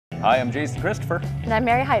Hi, I'm Jason Christopher. And I'm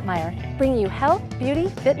Mary Heitmeyer, bringing you health, beauty,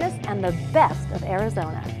 fitness, and the best of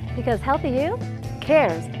Arizona. Because Healthy You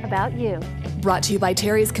cares about you. Brought to you by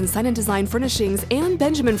Terry's Consign and Design Furnishings and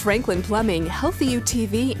Benjamin Franklin Plumbing, Healthy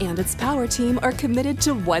HUTV and its power team are committed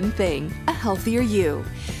to one thing, a healthier you.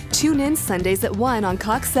 Tune in Sundays at 1 on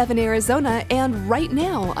Cox 7 Arizona and right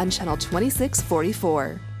now on Channel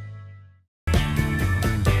 2644.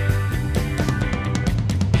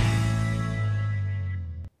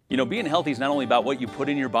 You know, being healthy is not only about what you put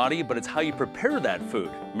in your body, but it's how you prepare that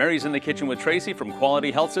food. Mary's in the kitchen with Tracy from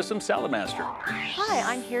Quality Health Systems Saladmaster. Hi,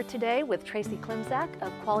 I'm here today with Tracy Klimczak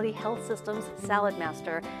of Quality Health Systems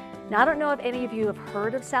Saladmaster. Now, I don't know if any of you have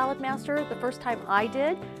heard of Saladmaster. The first time I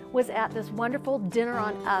did was at this wonderful Dinner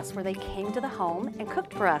on Us where they came to the home and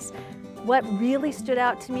cooked for us. What really stood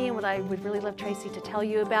out to me and what I would really love Tracy to tell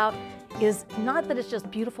you about is not that it's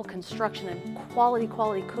just beautiful construction and quality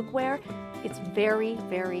cookware. It's very,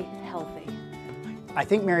 very healthy. I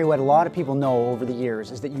think, Mary, what a lot of people know over the years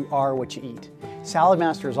is that you are what you eat.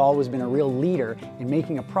 Saladmaster has always been a real leader in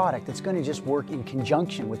making a product that's going to just work in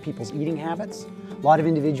conjunction with people's eating habits. A lot of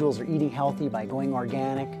individuals are eating healthy by going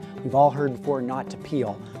organic. We've all heard before not to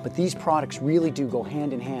peel, but these products really do go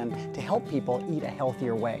hand in hand to help people eat a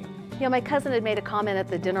healthier way. You know, my cousin had made a comment at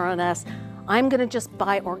the Dinner on Us, I'm going to just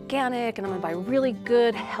buy organic and I'm going to buy really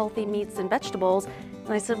good, healthy meats and vegetables.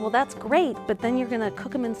 And I said, well, that's great, but then you're going to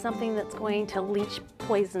cook them in something that's going to leach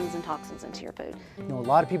poisons and toxins into your food. You know, a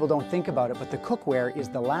lot of people don't think about it, but the cookware is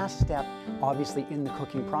the last step, obviously, in the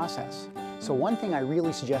cooking process. So one thing I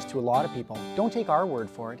really suggest to a lot of people, don't take our word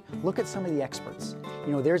for it, look at some of the experts.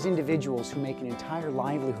 You know, there's individuals who make an entire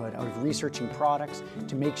livelihood out of researching products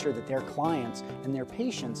to make sure that their clients and their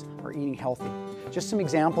patients are eating healthy. Just some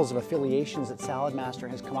examples of affiliations that Saladmaster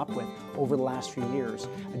has come up with over the last few years.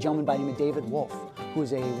 A gentleman by the name of David Wolf, who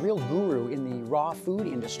is a real guru in the raw food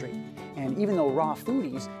industry. And even though raw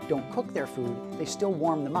foodies don't cook their food, they still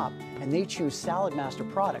warm them up, and they choose Saladmaster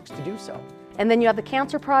products to do so. And then you have the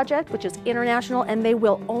Cancer Project, which is international, and they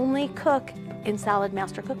will only cook in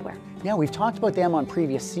Saladmaster cookware. Yeah, we've talked about them on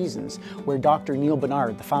previous seasons, where Dr. Neil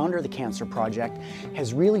Bernard, the founder of the Cancer Project,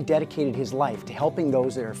 has really dedicated his life to helping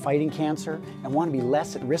those that are fighting cancer and want to be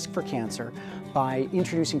less at risk for cancer by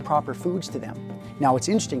introducing proper foods to them. Now, it's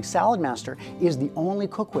interesting, Saladmaster is the only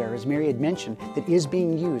cookware, as Mary had mentioned, that is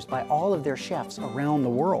being used by all of their chefs around the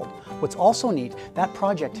world. What's also neat, that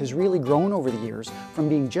project has really grown over the years from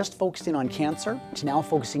being just focused in on cancer to now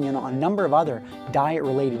focusing in on a number of other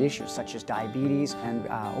diet-related issues, such as diabetes and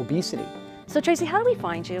obesity. So Tracy, how do we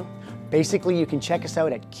find you? Basically, you can check us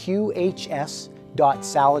out at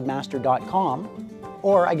qhs.saladmaster.com,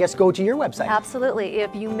 or I guess go to your website. Absolutely.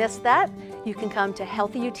 If you missed that, you can come to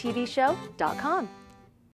healthyutvshow.com.